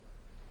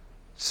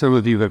Some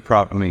of you have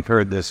probably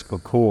heard this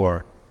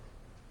before,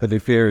 but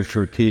it bears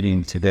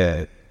repeating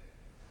today.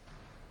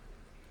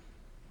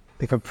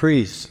 If a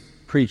priest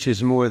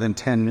preaches more than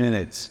 10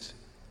 minutes,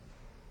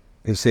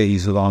 they say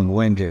he's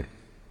long-winded.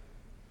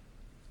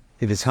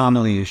 If his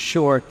homily is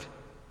short,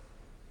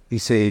 they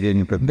say he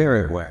didn't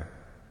prepare it well.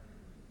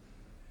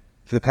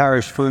 If the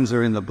parish funds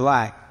are in the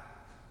black,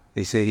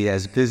 they say he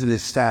has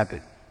business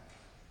stabbing.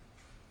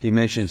 If he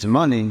mentions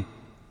money,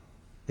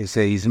 they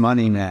say he's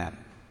money mad.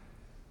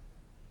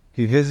 If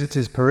he visits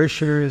his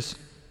parishioners,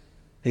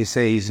 they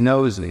say he's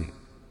nosy.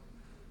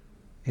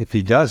 If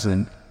he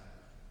doesn't,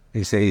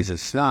 they say he's a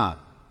snob.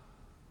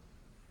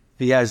 If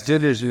he has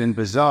dinners in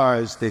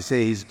bazaars, they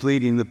say he's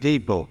bleeding the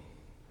people.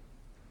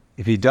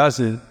 If he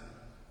doesn't,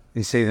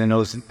 they say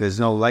there's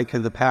no light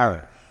in the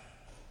parish.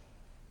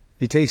 If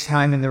he takes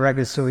time in the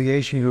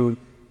reconciliation room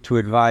to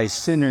advise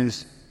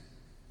sinners,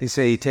 they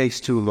say he takes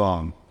too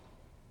long.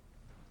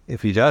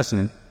 If he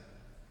doesn't,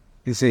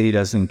 they say he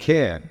doesn't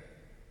care.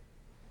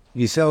 If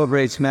he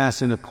celebrates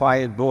Mass in a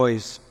quiet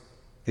voice,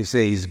 they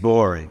say he's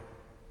boring.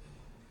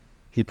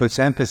 He puts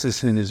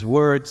emphasis in his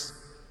words,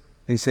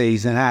 they say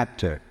he's an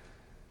actor.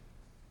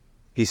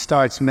 He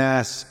starts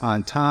Mass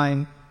on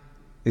time,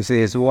 they say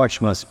his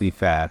watch must be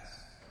fast.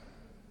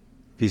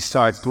 If he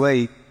starts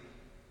late,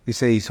 they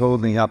say he's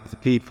holding up the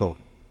people.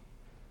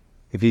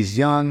 If he's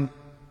young,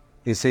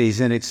 they say he's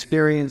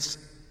inexperienced.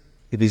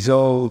 If he's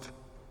old,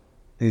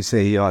 they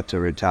say he ought to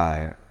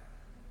retire.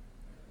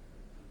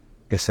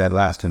 Guess that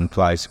last one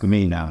applies to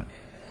me now.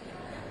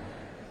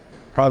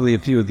 Probably a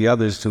few of the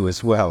others too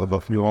as well,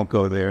 but we won't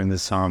go there in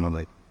this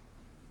homily.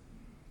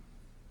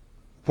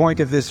 The point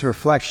of this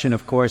reflection,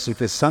 of course, is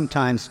that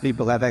sometimes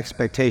people have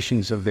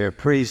expectations of their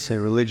priests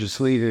and religious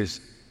leaders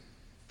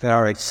that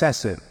are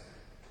excessive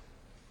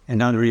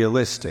and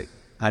unrealistic.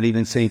 Not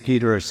even St.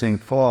 Peter or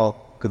St.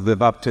 Paul could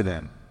live up to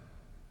them.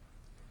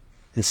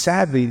 And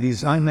sadly,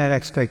 these unmet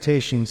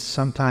expectations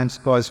sometimes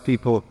cause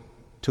people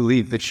to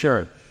leave the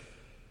church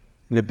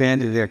and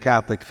abandon their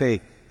Catholic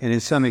faith, and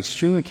in some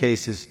extreme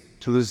cases,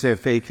 to lose their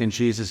faith in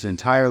Jesus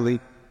entirely,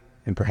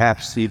 and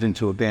perhaps even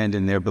to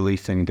abandon their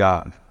belief in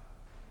God.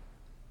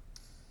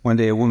 One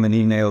day a woman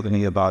emailed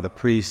me about a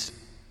priest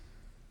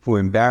who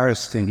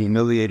embarrassed and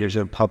humiliated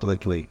her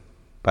publicly.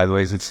 By the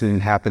way, this didn't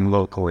happen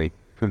locally.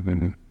 Let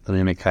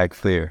me make that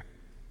clear.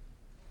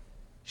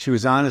 She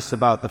was honest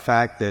about the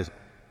fact that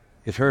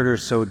it hurt her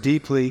so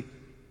deeply,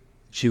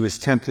 she was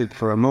tempted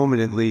for a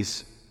moment at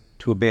least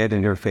to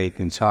abandon her faith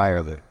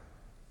entirely.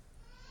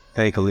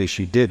 Thankfully,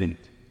 she didn't.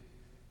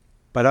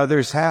 But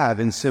others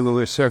have in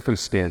similar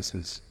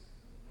circumstances.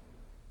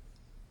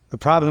 The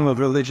problem of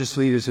religious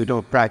leaders who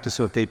don't practice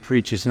what they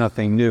preach is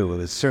nothing new.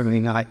 It's certainly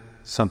not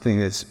something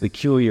that's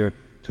peculiar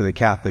to the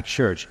Catholic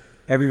Church.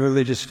 Every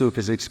religious group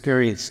has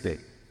experienced it,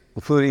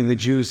 including the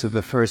Jews of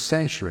the first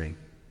century.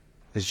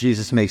 As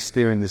Jesus makes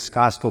clear in this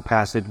gospel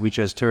passage we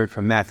just heard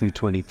from Matthew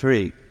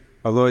 23,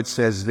 our Lord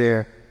says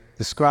there,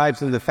 the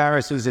scribes and the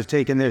Pharisees have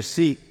taken their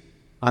seat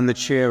on the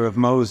chair of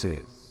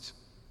Moses.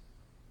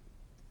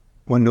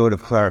 One note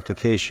of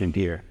clarification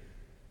here.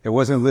 There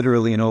wasn't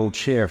literally an old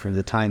chair from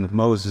the time of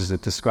Moses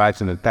that the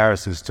scribes and the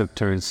Pharisees took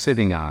turns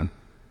sitting on.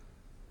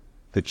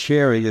 The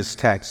chair in this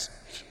text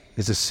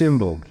is a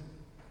symbol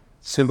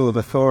of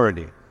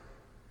authority,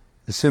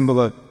 a symbol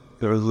of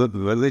the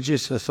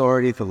religious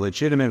authority, the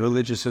legitimate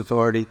religious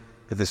authority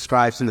that the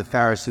scribes and the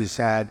Pharisees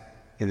had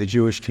in the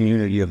Jewish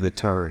community of the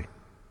Torah.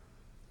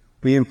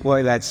 We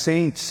employ that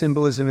same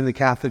symbolism in the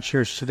Catholic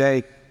Church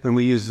today when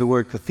we use the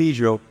word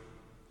cathedral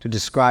to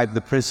describe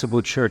the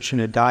principal church in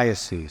a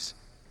diocese.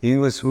 The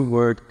English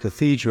word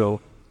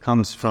cathedral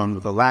comes from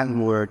the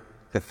Latin word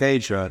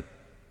cathedra,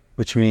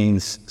 which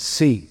means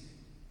seat.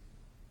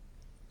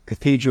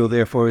 Cathedral,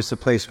 therefore, is the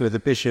place where the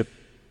bishop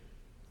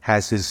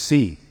has his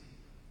seat,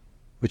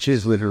 which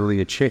is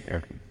literally a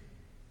chair,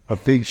 a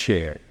big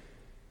chair,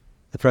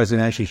 the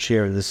presidential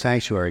chair in the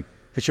sanctuary,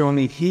 which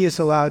only he is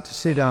allowed to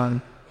sit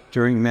on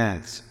during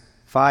Mass.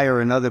 If I or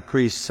another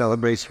priest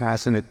celebrates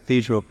Mass in a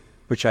cathedral,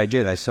 which I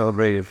did, I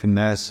celebrated for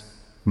Mass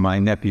for my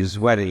nephew's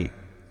wedding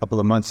a couple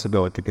of months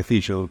ago at the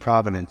Cathedral of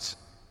Providence.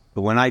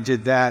 But when I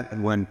did that,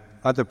 and when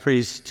other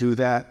priests do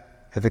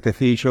that at the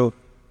cathedral,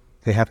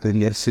 they have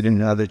to sit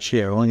in another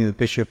chair. Only the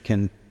bishop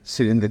can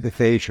sit in the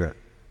cathedra,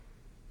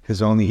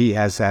 because only he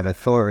has that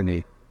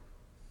authority.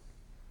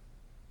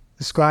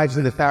 The scribes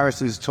and the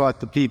Pharisees taught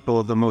the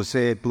people the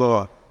Mosaic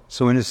law,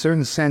 so in a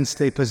certain sense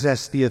they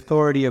possessed the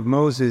authority of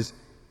Moses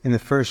in the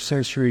first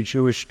century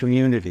Jewish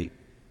community.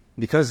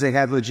 Because they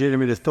had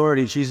legitimate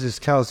authority, Jesus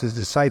tells his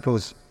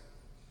disciples,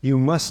 you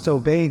must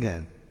obey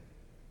them.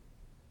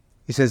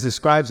 He says, the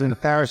scribes and the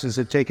Pharisees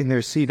have taken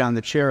their seat on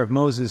the chair of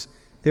Moses,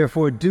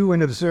 therefore do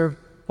and observe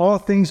all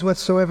things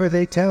whatsoever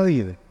they tell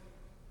you.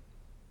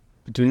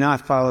 But do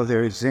not follow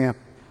their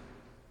example,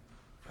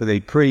 for they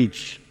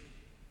preach,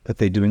 but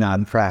they do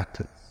not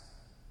practice.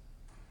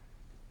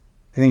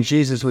 I think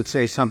Jesus would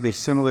say something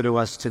similar to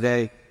us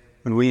today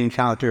when we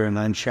encounter an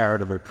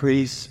uncharitable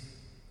priest,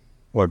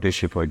 or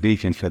bishop or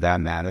deacon for that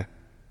matter,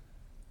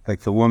 like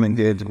the woman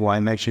did who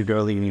I mentioned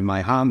earlier in my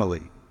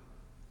homily.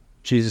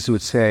 Jesus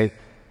would say,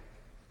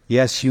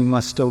 yes, you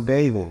must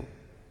obey them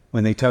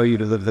when they tell you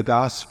to live the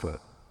gospel,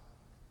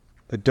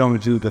 but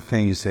don't do the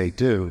things they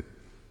do.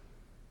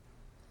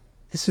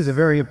 This is a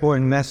very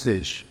important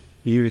message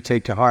for you to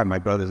take to heart, my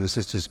brothers and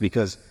sisters,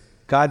 because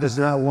God does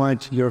not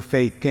want your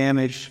faith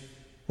damaged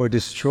or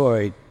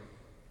destroyed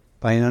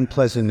by an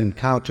unpleasant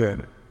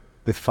encounter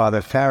with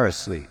Father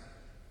Pharisee,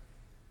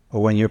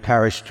 or when your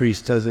parish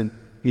priest doesn't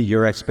meet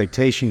your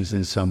expectations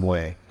in some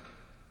way.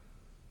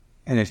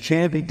 And it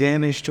can't be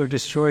damaged or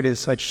destroyed in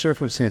such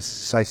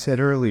circumstances, as I said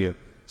earlier,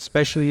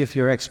 especially if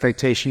your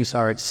expectations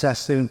are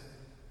excessive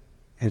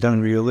and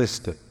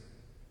unrealistic.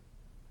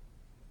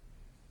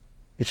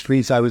 Which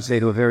leads, I would say,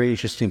 to a very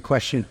interesting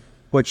question.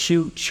 What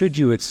should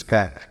you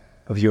expect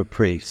of your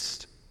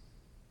priest?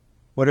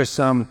 What are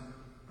some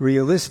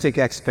realistic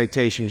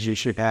expectations you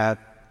should have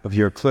of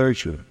your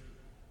clergy?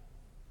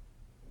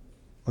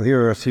 Well,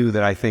 here are a few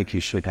that I think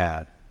you should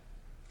have.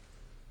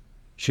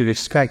 You should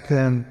expect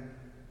them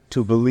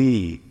to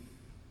believe,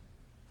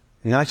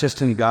 not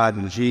just in God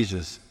and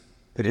Jesus,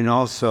 but in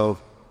also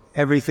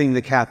everything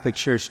the Catholic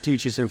Church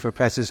teaches and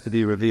professes to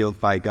be revealed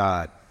by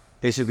God.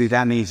 Basically,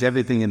 that means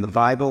everything in the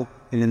Bible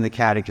and in the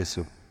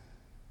Catechism.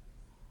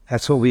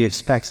 That's what we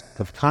expect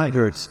of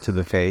converts to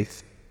the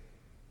faith,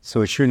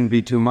 so it shouldn't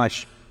be too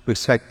much to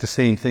expect the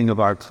same thing of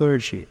our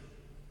clergy.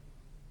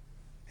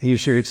 And you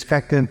should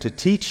expect them to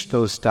teach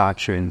those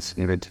doctrines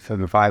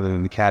from the Bible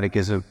and the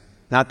Catechism,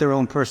 not their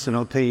own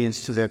personal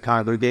opinions, to their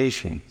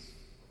congregation.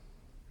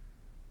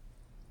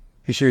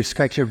 You should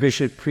expect your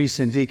bishop, priests,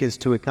 and deacons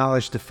to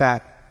acknowledge the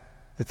fact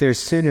that they're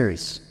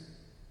sinners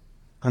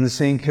on the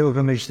same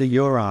pilgrimage that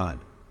you're on.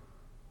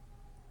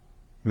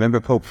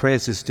 Remember, Pope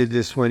Francis did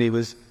this when he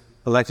was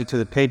elected to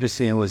the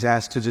papacy and was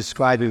asked to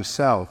describe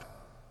himself.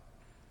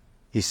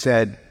 He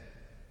said,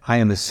 I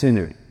am a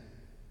sinner.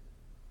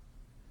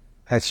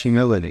 That's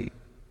humility.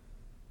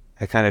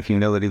 That kind of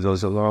humility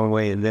goes a long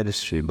way in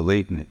ministry,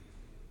 believe me.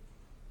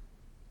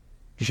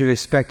 You should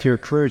expect your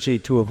clergy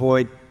to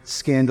avoid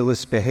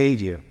scandalous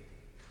behavior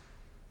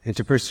and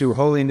to pursue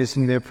holiness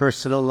in their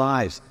personal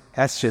lives.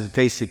 That's just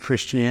basic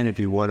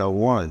Christianity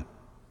 101. You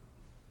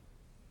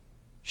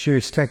should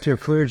expect your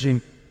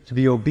clergy to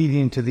be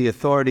obedient to the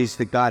authorities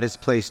that God has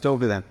placed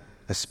over them,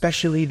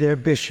 especially their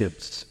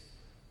bishops.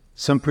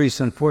 Some priests,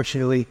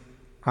 unfortunately,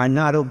 are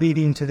not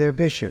obedient to their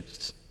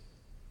bishops,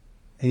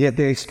 and yet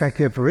they expect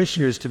their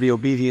parishioners to be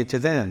obedient to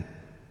them.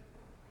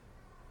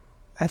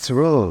 That's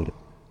rude.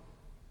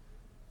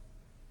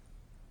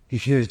 You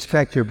should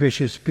expect your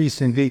bishops,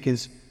 priests, and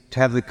deacons to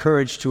have the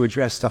courage to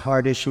address the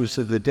hard issues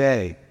of the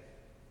day,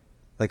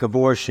 like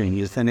abortion,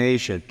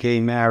 euthanasia, gay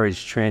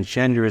marriage,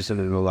 transgenderism,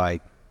 and the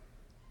like.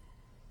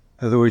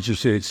 In other words, you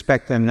should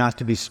expect them not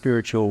to be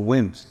spiritual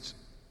wimps.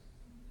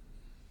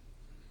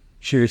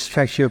 You should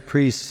expect your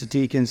priests,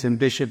 deacons, and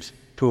bishops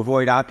to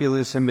avoid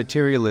opulence and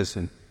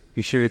materialism.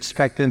 You should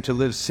expect them to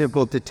live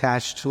simple,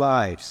 detached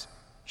lives.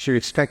 You should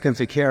expect them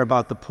to care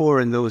about the poor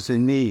and those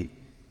in need.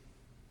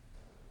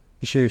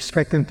 You should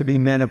expect them to be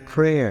men of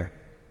prayer,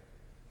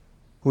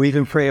 who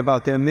even pray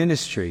about their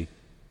ministry,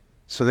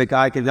 so that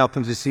God can help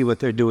them to see what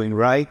they're doing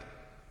right,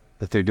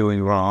 what they're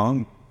doing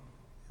wrong,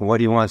 and what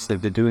He wants them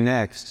to do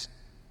next.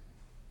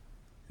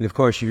 And of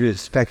course, you should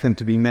expect them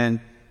to be men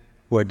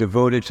who are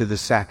devoted to the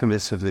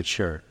sacraments of the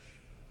Church.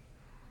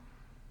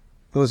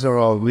 Those are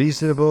all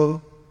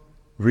reasonable,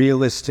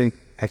 realistic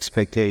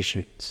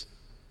expectations.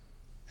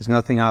 There's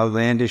nothing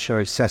outlandish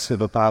or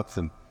excessive about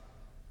them.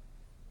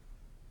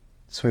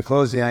 So in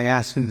closing, I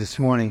asked him this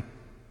morning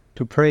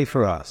to pray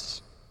for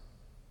us.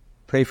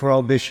 Pray for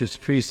all bishops,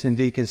 priests, and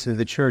deacons in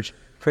the Church.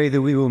 Pray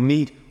that we will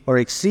meet or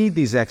exceed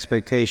these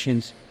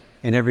expectations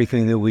in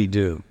everything that we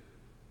do.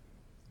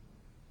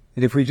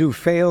 And if we do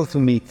fail to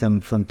meet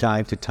them from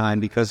time to time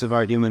because of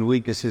our human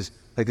weaknesses,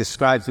 like the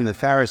scribes and the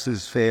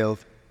Pharisees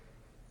failed,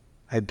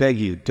 I beg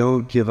you,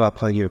 don't give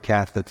up on your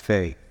Catholic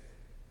faith.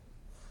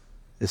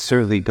 And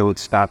certainly don't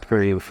stop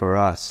praying for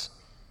us,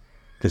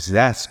 because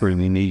that's where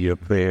we need your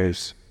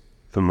prayers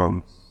the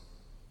most.